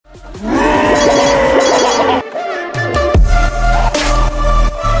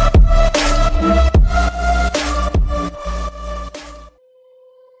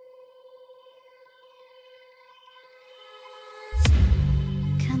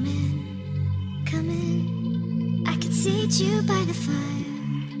seat you by the fire.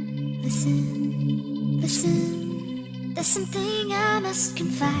 Listen, listen, there's something I must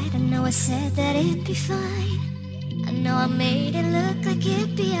confide. I know I said that it'd be fine. I know I made it look like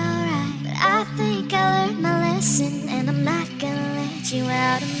it'd be alright, but I think I learned my lesson, and I'm not gonna let you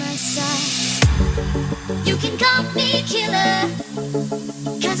out of my sight. You can call me killer,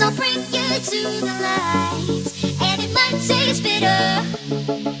 'cause I'll bring you to the light. And it might taste bitter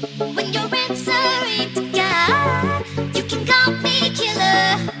when you're answering to God. You can call me killer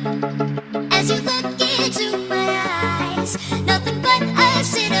as you look into my eyes. Nothing but a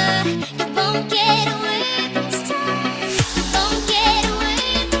sinner, you won't get away this time. You won't get away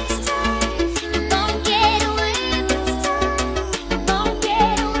this time. You won't get away this time. You won't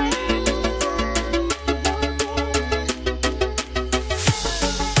get away.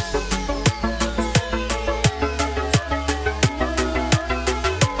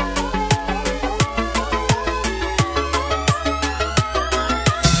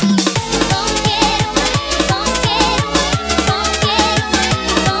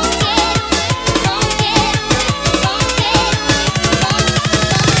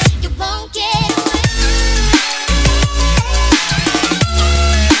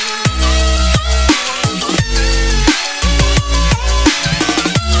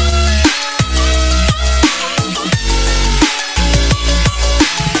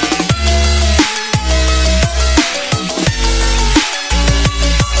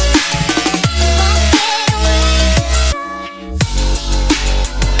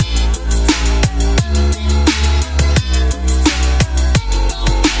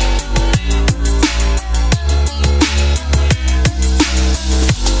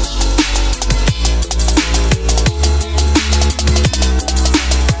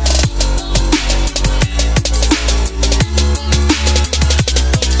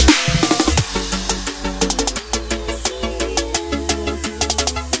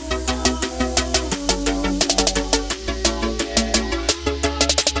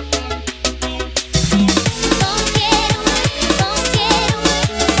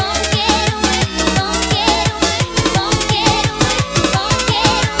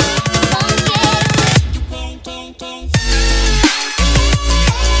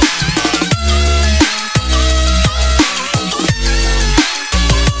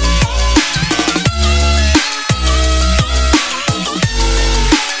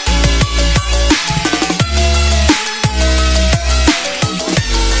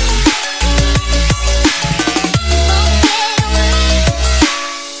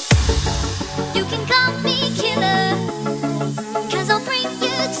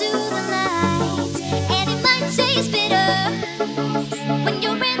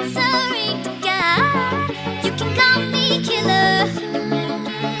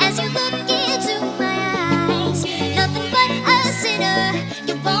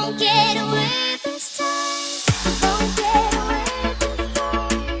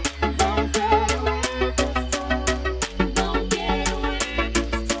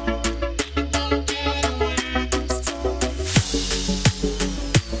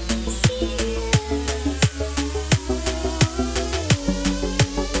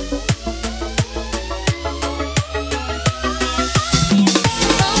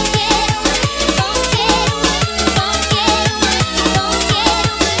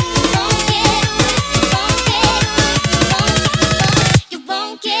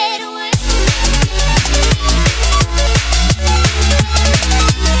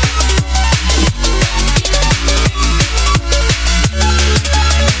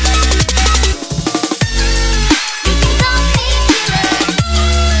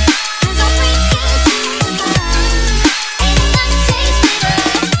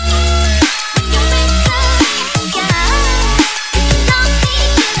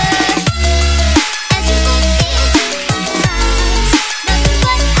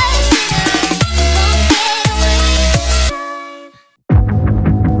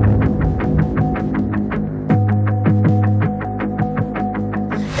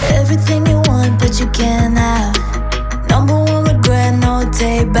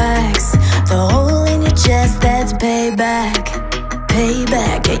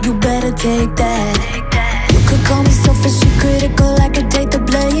 Payback, yeah, you better take that. You could call me selfish and critical, I could take the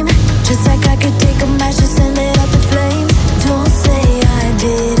blame. Just like I could take a match and send it up in flames. Don't say I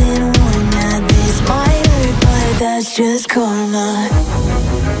didn't warn ya. This might hurt, but that's just karma.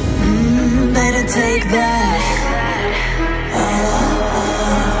 Better take that.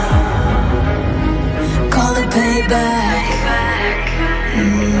 Call it payback.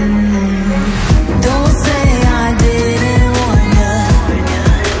 Don't say I didn't warn ya.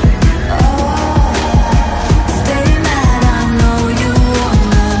 Stay mad.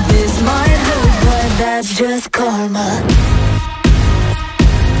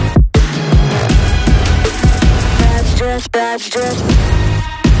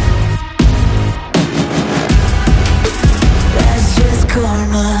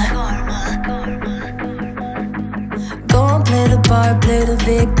 part, play the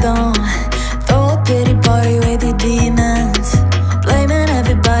victim. Throw a pity party with your demons, blaming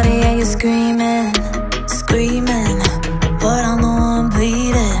everybody and you're screaming, screaming, but I'm the one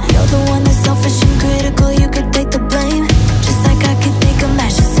bleeding. You're the one that's selfish and critical, you could take the blame. Just like I could take a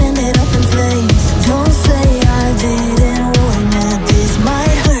match and send it up in flames. Don't say I didn't warn you, this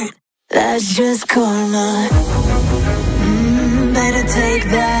might hurt, that's just karma. Better take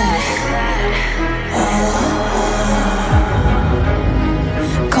that.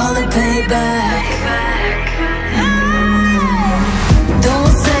 Call it payback.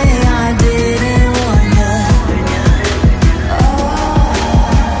 Don't say I didn't warn you.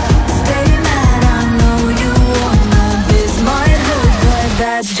 Stay mad, I know you wanna. This might hurt, but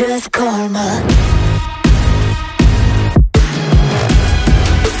that's just karma.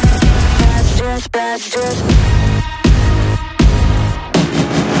 That's just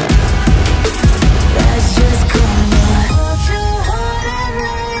That's just karma. Hold your heart and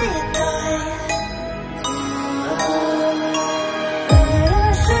let it die. Better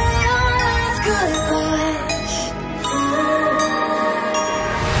say our last goodbyes.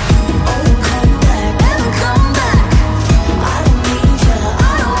 Oh, come back, never come back. I don't need you,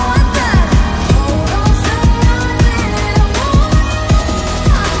 I don't want that. Oh, don't say I didn't want.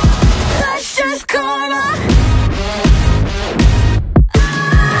 That's just karma.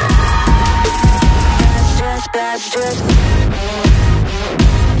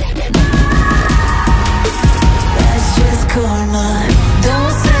 That's just karma.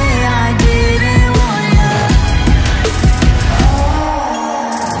 Don't say I didn't want you.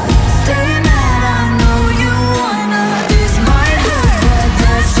 Stay mad, I know you wanna. This might hurt, but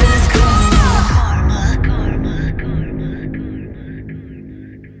that's just karma.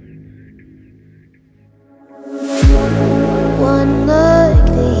 One look,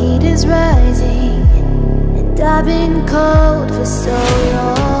 the heat is rising, and I've been cold for so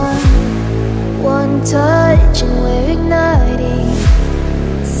long. One touch and we're igniting,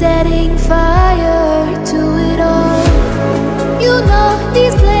 setting fire to it all. You know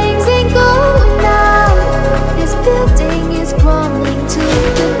these flames ain't going out. This building is crumbling to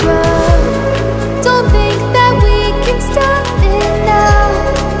the ground. Don't think that we can stop it now,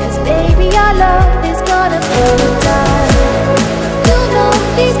 'cause baby our love is gonna burn down. You know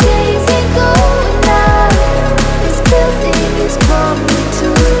these flames ain't going out. This building is crumbling to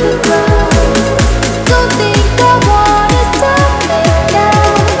the ground. Don't think I wanna stop it now,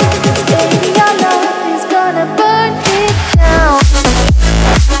 'cause baby our love is gonna burn it down.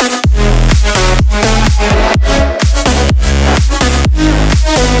 Burn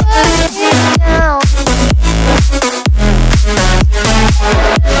it down.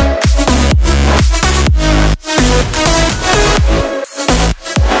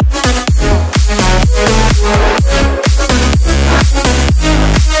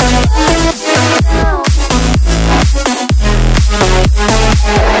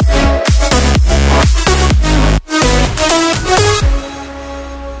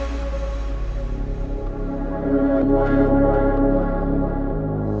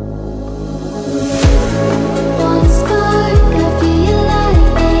 One spark, I feel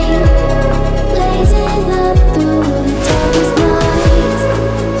lightning blazing up through the darkest nights.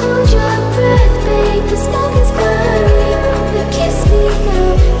 Hold your breath, babe, the smoke is clearing. You kiss me now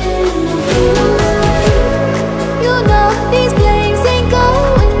and I'll be alright. You know these flames ain't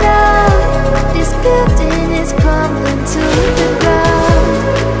going out. This building is crumbling to the ground.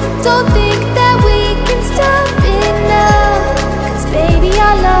 Don't think that we can stop it now, 'cause baby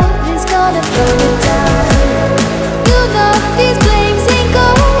our love is gonna burn it down. You know these flames ain't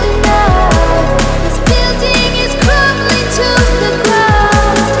going out. This building is crumbling to the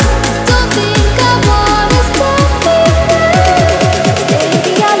ground. Don't think I wanna stop it now, 'cause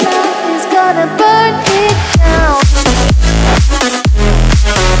baby our love is gonna burn it down.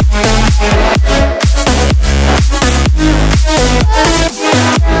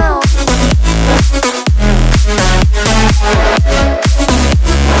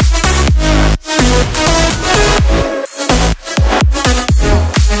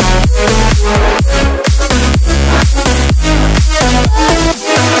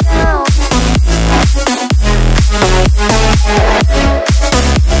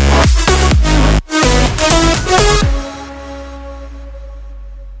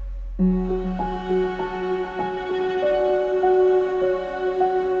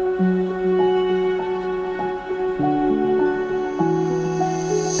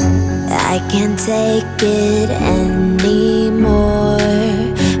 I can't take it anymore.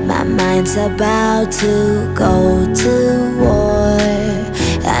 My mind's about to go to war.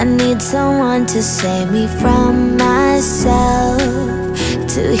 I I need someone to save me from myself,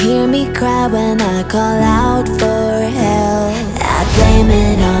 to hear me cry when I call out for help. I blame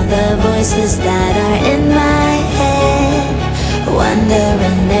it on the voices that are in my head,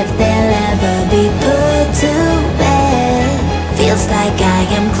 wondering if they'll ever be put to bed. Feels like I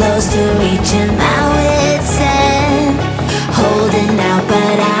am close to reaching my wit's end, holding out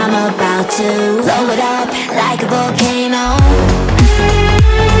but I'm about to blow it up like a volcano.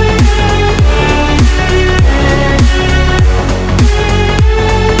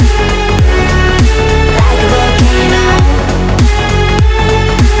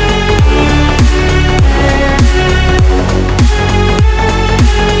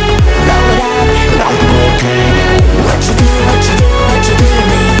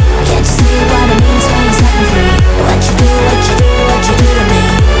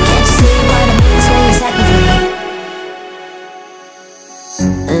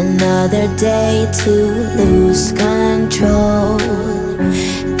 Another day to lose control.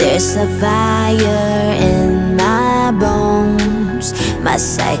 There's a fire in my bones. My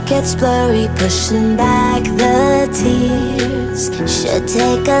sight gets blurry, pushing back the tears. Should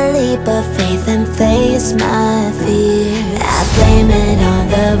take a leap of faith and face my fear. I blame it on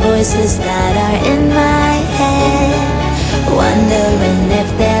the voices that are in my head, wondering if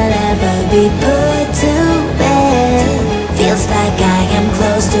they'll ever be put to bed. Feels like I am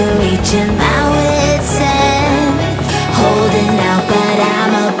close to reaching my wit's end, holding out but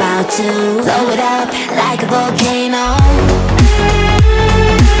I'm about to blow it up like a volcano.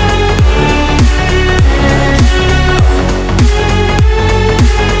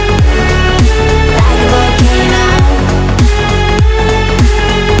 Like a volcano.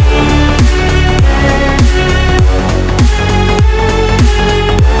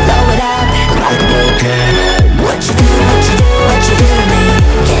 Blow it up like a volcano. What you do, what you do, what you do to me?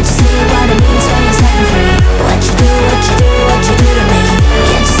 Can't you see what it means when you set me free? What you do, what you do, what you do to me?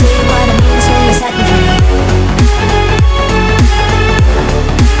 Can't you see what it means when you set me free?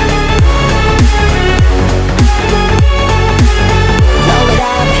 Blow it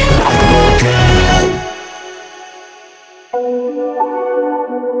up like a volcano.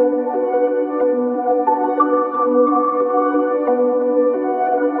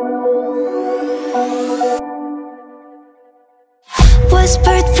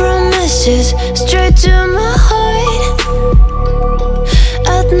 Whispered promises straight to my heart.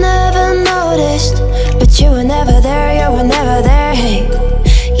 I'd never noticed, but you were never there, you were never there. Hey,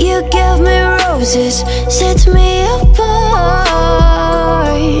 you gave me roses, set me apart.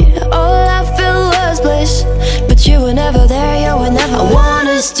 All I felt was bliss, but you were never there, you were never. I want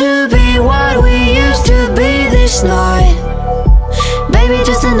us to be what we used to be this night. Baby,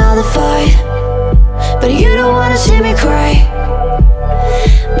 just another fight, but you don't wanna see me cry.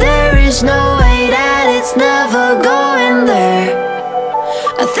 There is no way that it's never going there.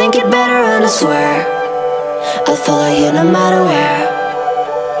 I think it better and I swear I'll follow you no matter where.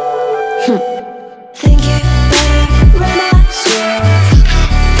 Think it better and I swear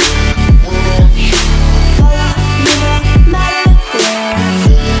follow you no matter where.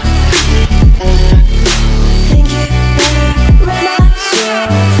 Think it better and I swear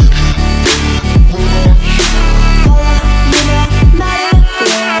follow you no matter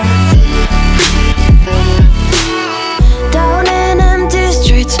where. Down in empty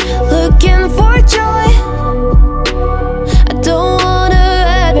streets, looking for joy. I don't wanna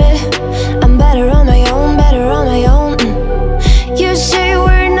admit I'm better on my own, better on my own. You say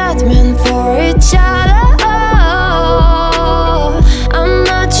we're not meant for each other. I'm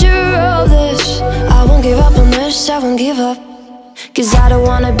not sure of this. I won't give up on this, I won't give up. Cause I don't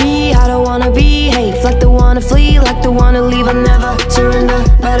wanna behave like the one to flee, like the one to leave. I never surrender,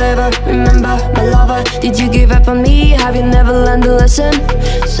 but ever remember my lover. Did you give up on me? Have you never learned to listen?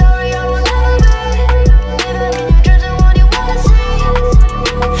 Sorry, I will never be even in your dreams the one you wanna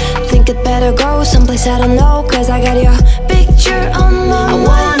see. Think it better go someplace I don't know, cause I got your picture on my mind. I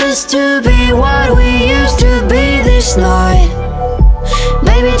want us to be what we used to be this night.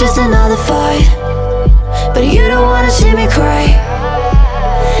 Baby, just another fight, but you don't wanna see me cry.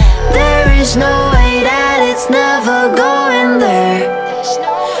 There is no way that it's never going there.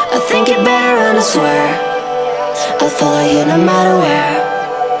 I think it better and I swear I'll follow you no matter where.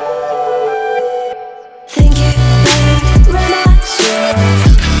 Think it better and I swear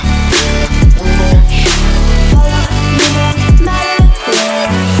follow you no matter where.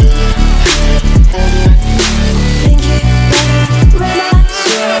 Think it better and I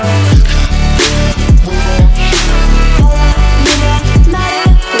swear follow you no matter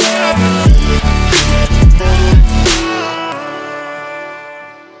where.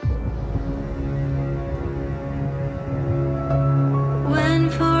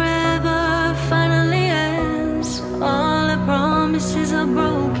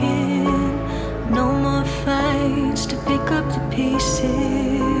 broken. No more fights to pick up the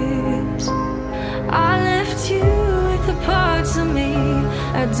pieces. I left you with the parts of me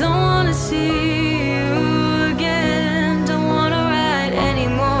I don't wanna see you again. Don't wanna write any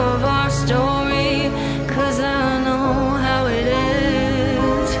more of our story, 'cause I know how it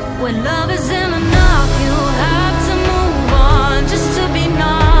is. When love isn't enough, you have to move on just to be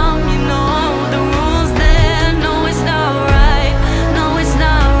numb. You know the rules there. No, it's not right. No, it's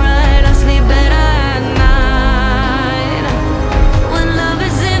not right. I sleep better at night. When love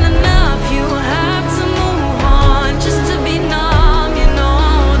isn't enough, you have to move on just to be numb. You know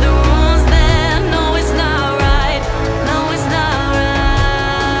the rules there. No, it's not right. No, it's not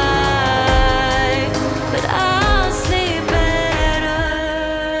right. But I'll sleep better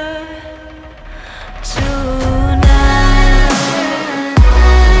tonight.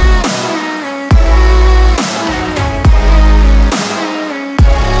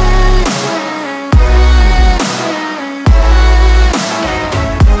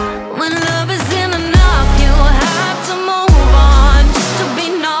 When love isn't enough, you have to move on just to be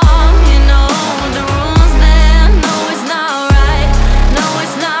numb. You know the rules there. No, it's not right. No,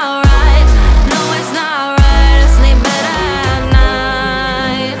 it's not right. No, it's not right. I sleep better at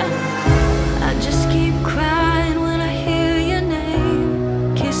night. I just keep crying when I hear your name.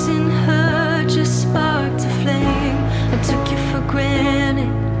 Kissing her just sparked a flame. I took you for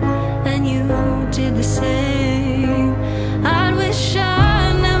granted, and you did the same. I wish I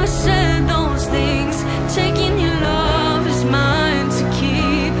never said those things. Taking your love is mine to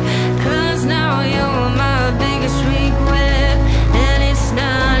keep, 'cause now you're my biggest regret, and it's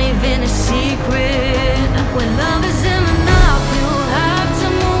not even a secret. When love isn't enough, you have to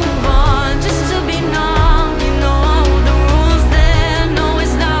move on just to be numb. You know the rules there. No,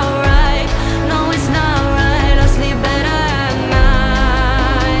 it's not right. No, it's not right. I sleep better at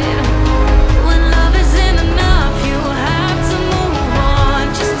night. When love isn't enough, you have to move on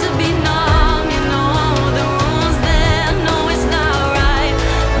just to be numb. You know the rules there. No, it's not right.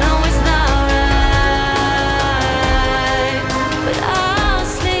 No, it's not right. But I'll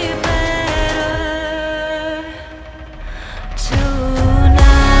sleep better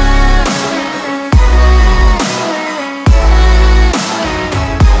tonight.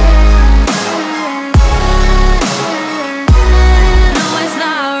 No, it's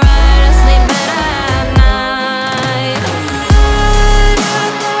not right. I sleep better at night.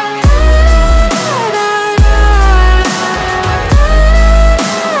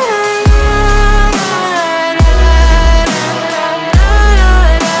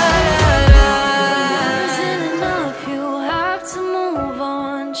 Isn't enough, you have to move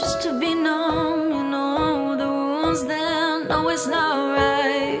on just to be numb. You know the rules then. No, it's not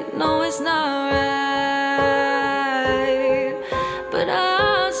right. No, it's not right. But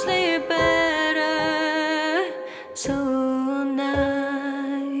I'll sleep better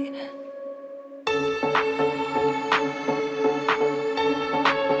tonight.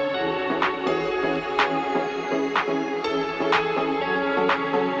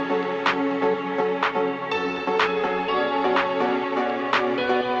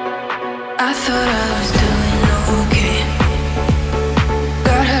 I thought I was doing okay.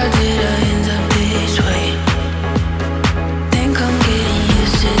 God, how did I end up this way? Think I'm getting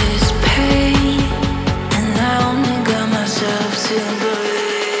used to this pain, and I only got myself to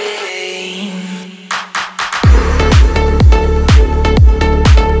blame.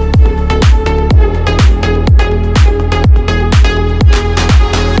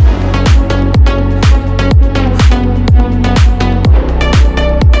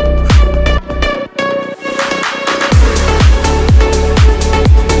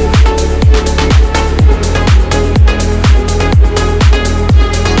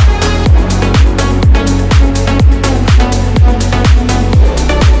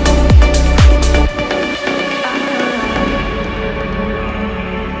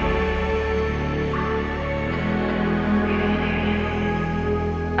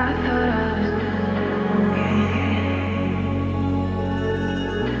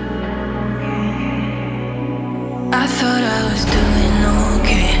 I thought I was doing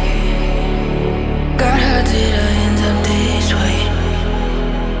okay. God, how did I end up this way?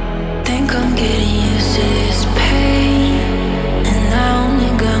 Think I'm getting used to this pain, and I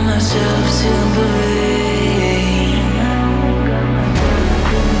only got myself to blame.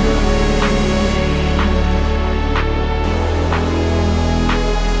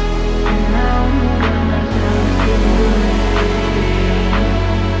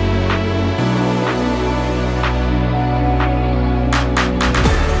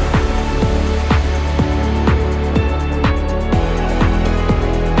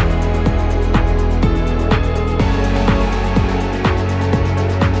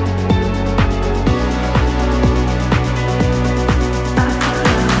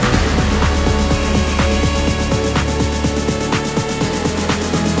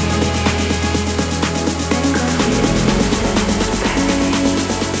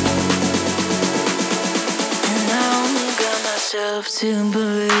 to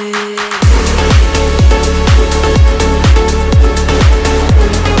believe.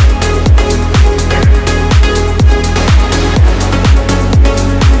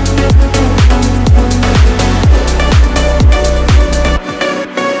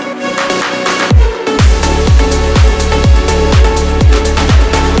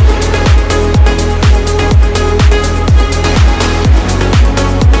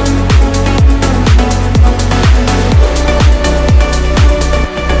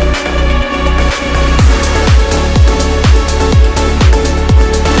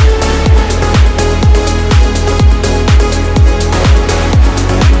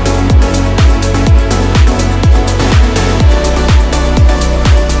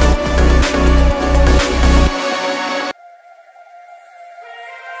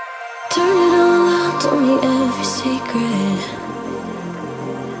 Turn it all out, told me every secret.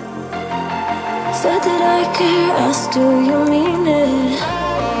 Said that I care, asked do you mean it?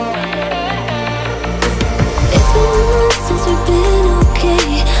 It's been a month since we've been okay.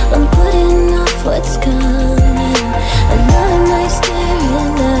 I'm putting off what's coming. Another night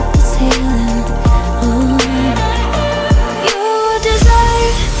staring at the ceiling. Oh. You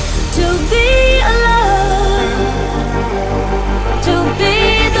deserve to be alone, to be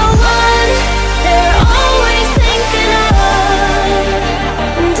the one they're always thinking of.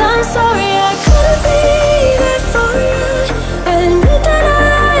 And I'm sorry I couldn't be there for you. Admit that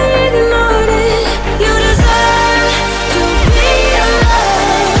I ignored it. You deserve to be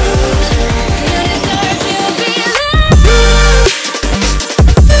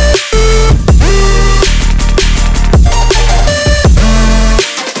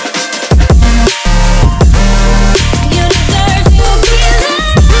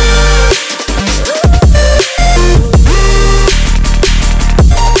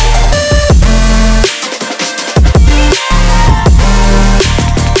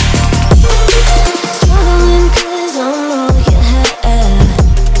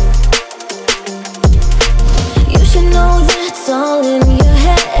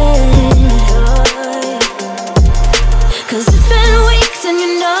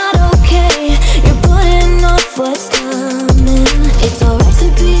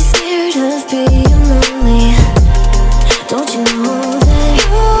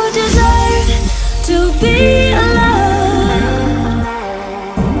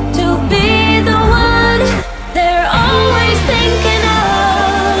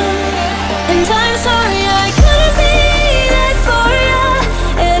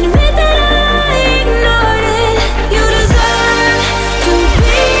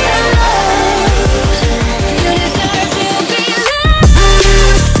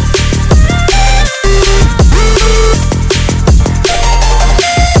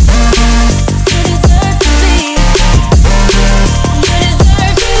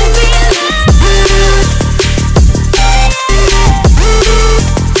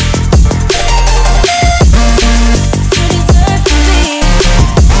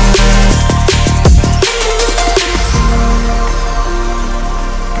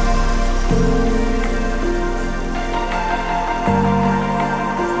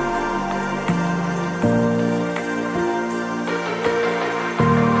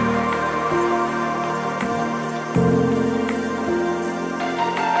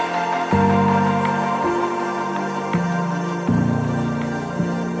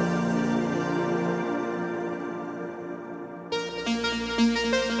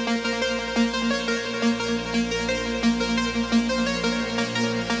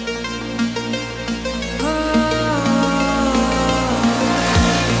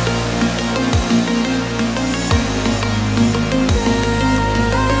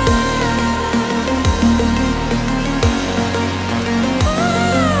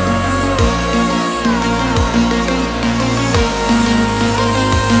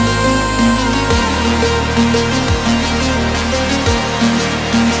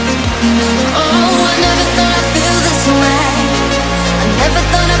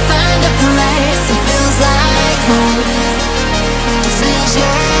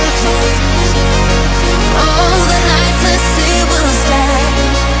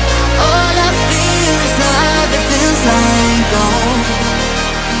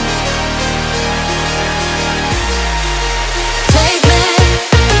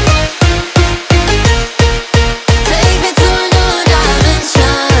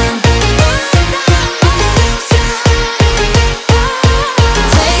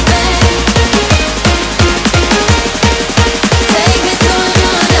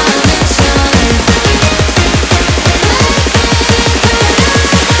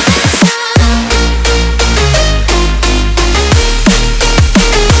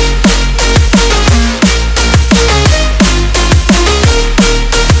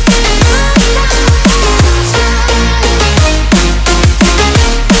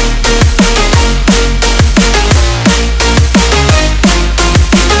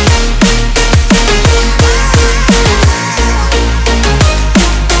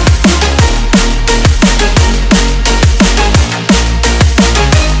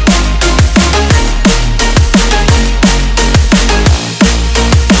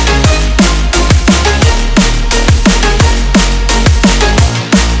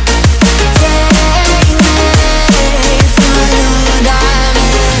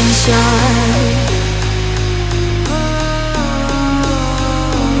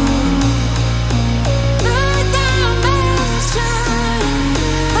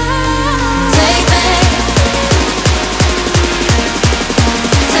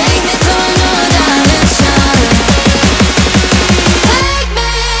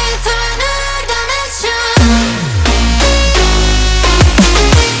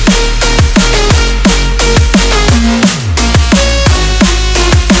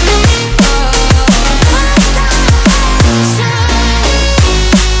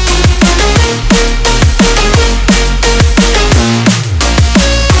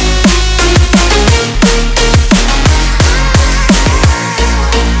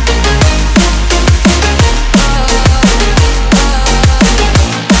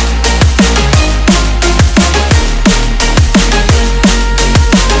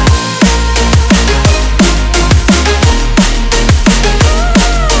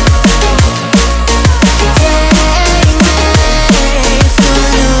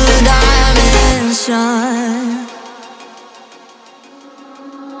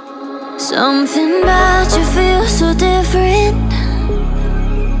Something about you feels so different.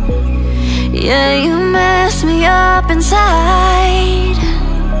 Yeah, you mess me up inside.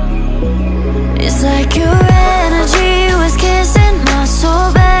 It's like your energy was kissing my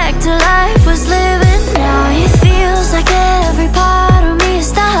soul back to life, was living. Now it feels like every part of me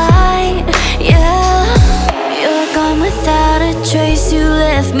is dying. Yeah, you're gone without a trace. You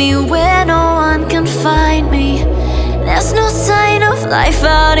left me where no one can find me. There's no sign of life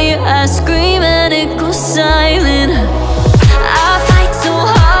out here. I scream and it goes silent. I fight so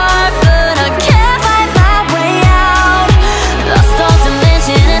hard, but I can't find my way out. Lost all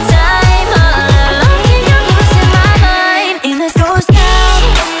dimension and time. I think I'm losing my mind in this ghost town.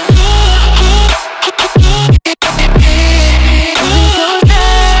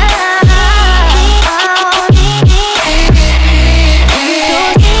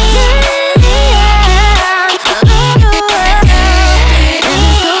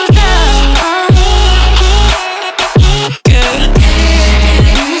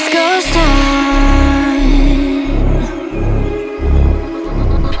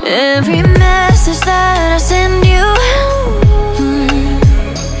 Every message that I send you,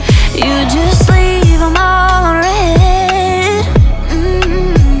 you just leave them all unread.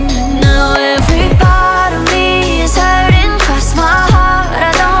 Now every part of me is hurting. Cross my heart,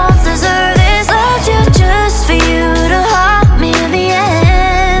 I don't deserve this. Loved you just for you to haunt me in the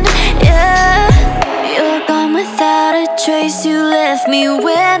end. Yeah, you're gone without a trace. You left me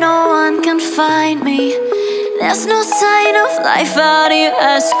where no one can find me. There's no sign of life out here.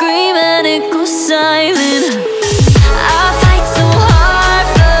 I scream and it goes silent. I fight so hard,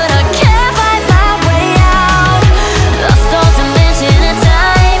 but I can't find my way out. Lost all dimension and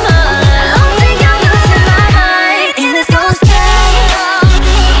time. I don't think I'm losing my mind in this ghost town.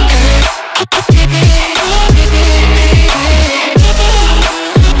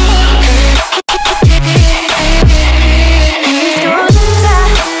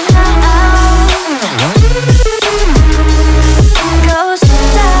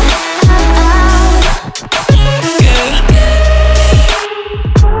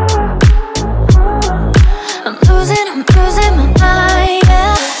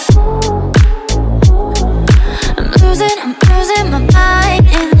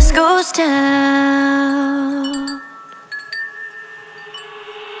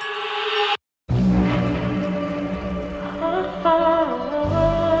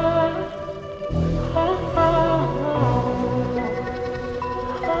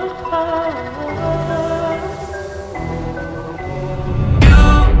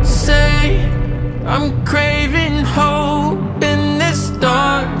 I'm craving hope in this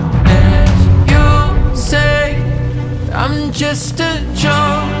darkness. You say I'm just a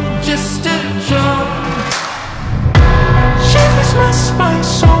joke, just a joke. Shivers my spine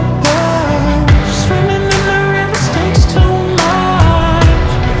so bad. Swimming in the river takes too much.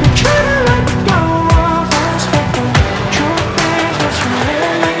 I'm trying to let go of us, but the truth is what's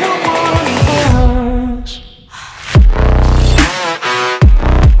really no one else.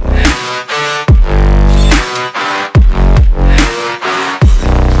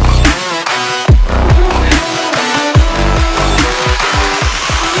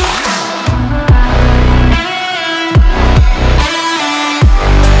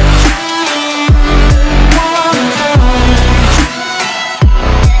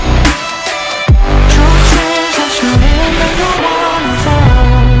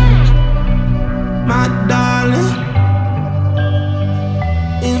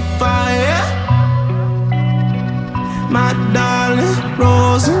 My darling,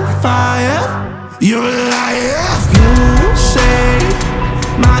 rose and fire. You're a liar. You say,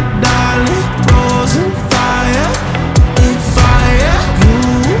 my darling, rose and fire. In fire.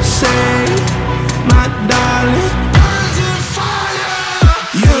 You say, my darling, rose and fire.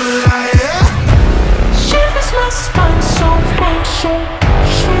 You're a liar. Shivers my spine so much, so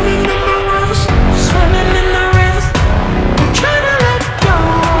swimming in the rivers, swimming in the rivers. I'm trying to let go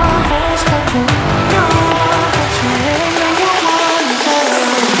of us, but go.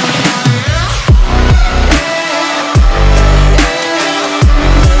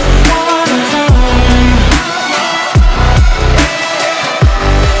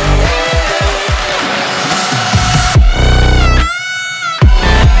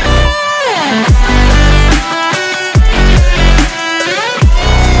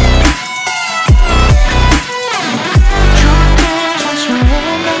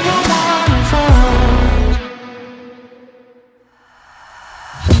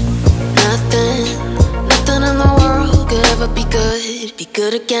 Be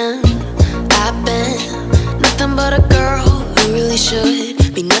good again. I've been nothing but a girl who really should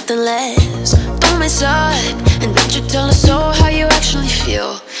be nothing less. Don't mess up, and don't you tell us so how you actually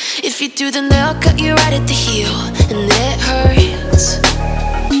feel. If you do, then they'll cut you right at the heel, and it hurts.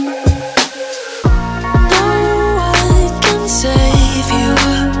 No one can save you.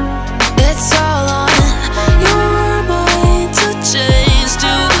 It's all on your mind to change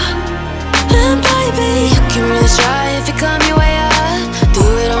too. And baby, you can really try if you come your way up. Do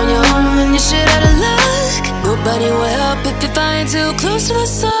it on your own and you're shit out of luck. Nobody will help if you're flying too close to the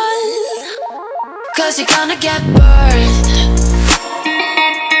sun, 'cause you're gonna get burned.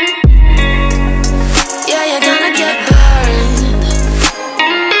 Yeah, you're gonna get burned.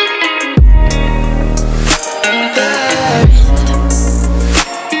 Burned.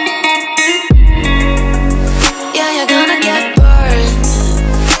 Yeah, you're gonna get burned.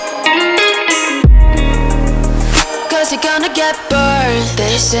 'Cause you're gonna get burned.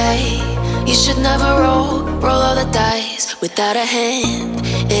 They say you should never roll all the dice without a hand.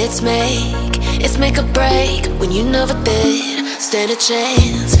 It's make or break when you never did stand a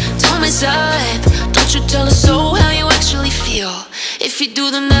chance. Don't mess up, don't you tell us so how you actually feel. If you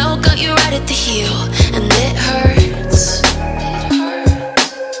do, then they'll cut you right at the heel, and it hurts.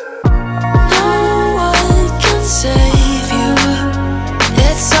 No one can save you.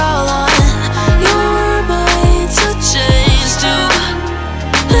 It's all on your mind to change too.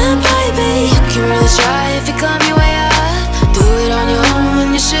 And baby, you can really try if you climb your way up. Do it on your own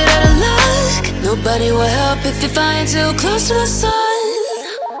and you're shit out of luck. Nobody will help if you're flying too close to the sun,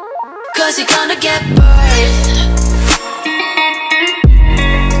 'cause you're gonna get burned.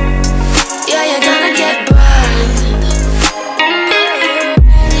 Yeah, you're gonna get burned.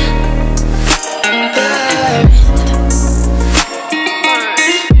 Burned.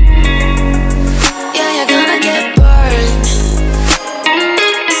 Yeah, you're gonna get burned.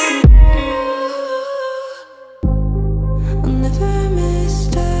 I'll never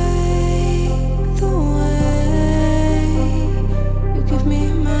mistake the way you give me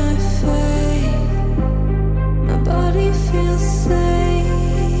my faith. My body feels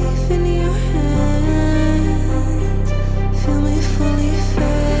safe in your hands. Feel me fully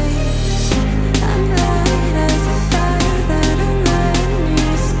face. I'm light as a fire that I'm letting you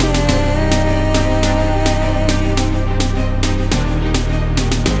escape.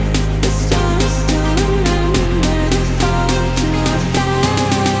 The stars still remember they fall to our fate.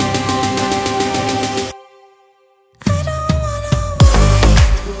 I don't wanna wait.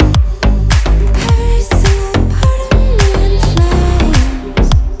 Every single part of me in flames.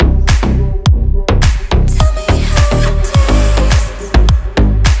 Tell me how it tastes.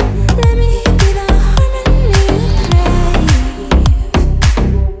 Let me be the harmony you crave.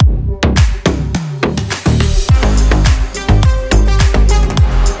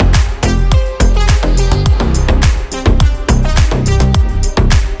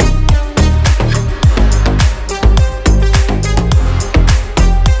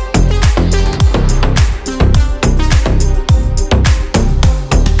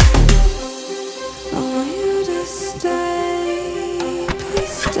 I want you to stay,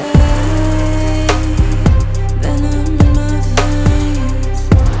 please stay. Venom in my veins,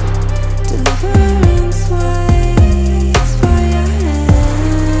 deliverance waits for your hands.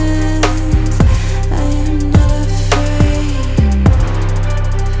 I am not afraid.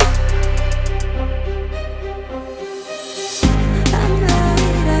 I'm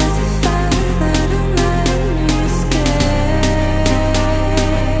light as a fire that I'm letting you escape.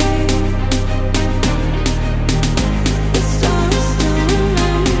 The stars still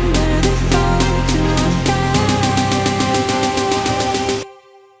remember they fall to our fate.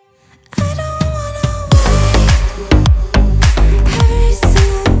 I don't wanna wait. Every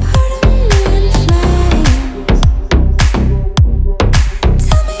single part of me in flames.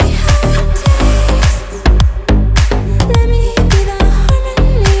 Tell me how it tastes. Let me be the harmony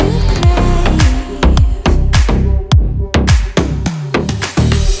you crave.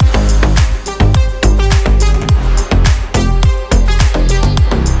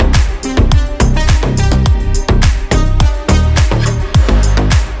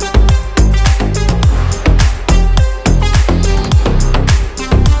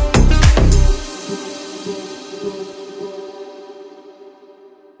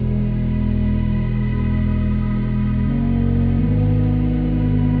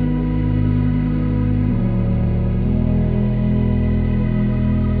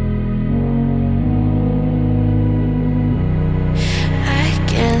 I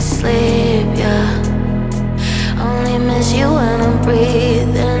can't sleep, yeah. Only miss you when I'm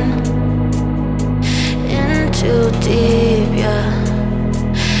breathing in too deep, yeah.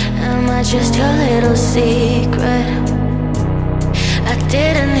 Am I just your little secret? I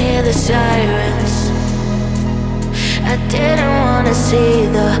didn't hear the sirens. I didn't wanna see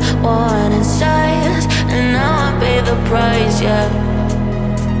the warning signs, and now I pay the price, yeah.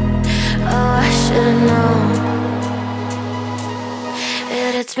 Oh, I should've known.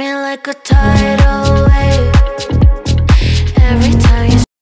 It hits me like a tidal wave.